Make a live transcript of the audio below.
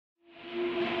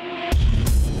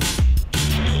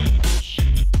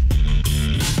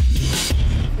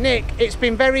Nick, it's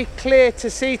been very clear to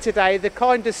see today the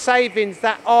kind of savings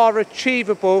that are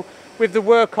achievable with the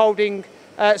work holding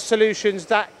solutions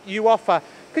that you offer.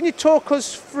 Can you talk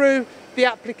us through the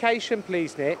application,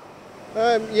 please, Nick?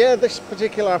 Yeah, this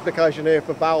particular application here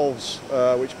for valves,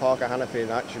 which Parker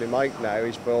Hannifin actually make now,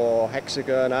 is for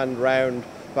hexagon and round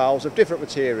valves of different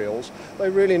materials. They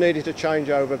really needed to change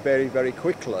over very, very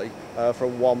quickly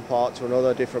from one part to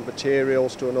another, different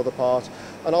materials to another part.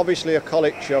 And obviously a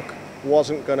collet chuck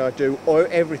wasn't going to do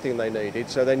everything they needed,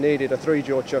 so they needed a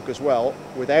three-jaw chuck as well.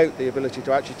 Without the ability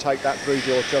to actually take that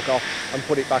three-jaw chuck off and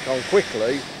put it back on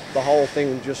quickly, the whole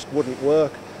thing just wouldn't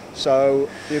work. So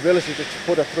the ability to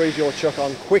put a three-jaw chuck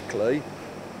on quickly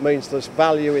means there's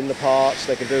value in the parts.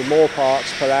 They can do more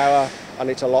parts per hour and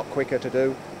it's a lot quicker to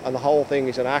do, and the whole thing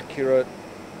is an accurate,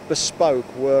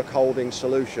 bespoke work holding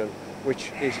solution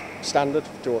which is standard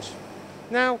to us.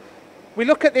 Now, we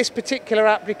look at this particular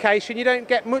application, you don't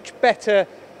get much better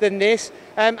than this,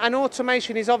 and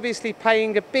automation is obviously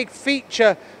playing a big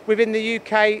feature within the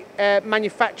UK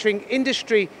manufacturing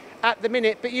industry at the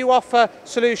minute, but you offer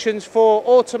solutions for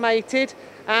automated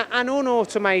and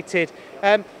unautomated.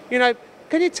 You know,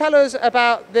 can you tell us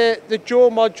about the jaw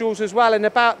modules as well, and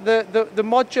about the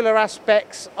modular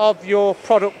aspects of your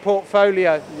product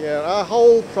portfolio? Yeah, our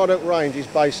whole product range is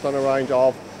based on a range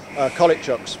of collet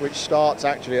chucks, which starts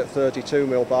actually at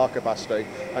 32mm bar capacity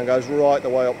and goes right the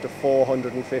way up to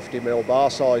 450mm bar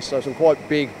size, so some quite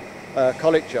big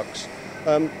collet chucks.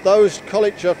 Those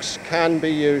collet chucks can be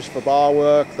used for bar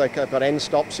work, they've got end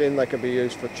stops in, they can be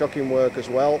used for chucking work as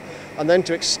well. And then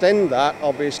to extend that,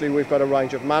 obviously we've got a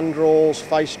range of mandrels,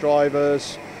 face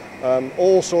drivers,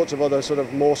 all sorts of other sort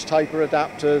of Morse taper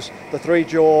adapters, the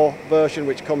three-jaw version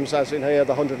which comes as in here,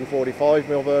 the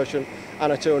 145mm version,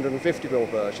 and a 250mm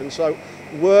version. So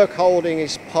work holding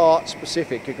is part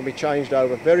specific, it can be changed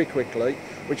over very quickly,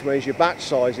 which means your batch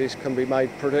sizes can be made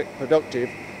productive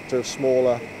to a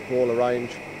smaller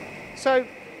range. So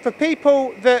for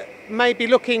people that may be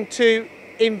looking to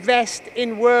invest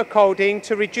in work holding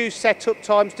to reduce setup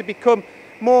times, to become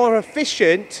more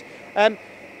efficient,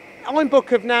 Hainbuch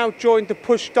have now joined the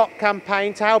Push Stop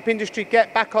campaign to help industry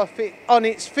get back on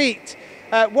its feet.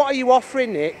 What are you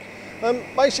offering, Nick?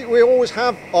 Basically, we always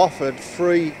have offered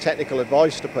free technical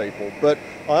advice to people, but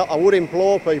I would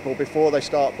implore people before they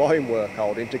start buying work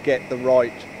holding to get the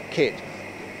right kit,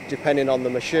 depending on the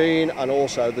machine and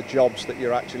also the jobs that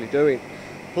you're actually doing.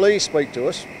 Please speak to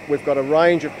us. We've got a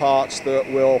range of parts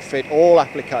that will fit all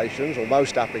applications, or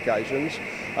most applications.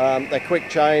 They're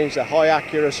quick change, they're high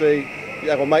accuracy,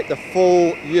 they will make the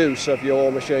full use of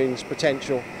your machine's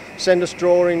potential. Send us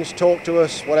drawings, talk to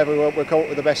us, whatever, we'll come up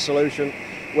with the best solution.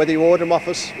 Whether you order them off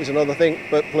us is another thing,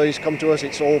 but please come to us,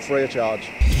 it's all free of charge.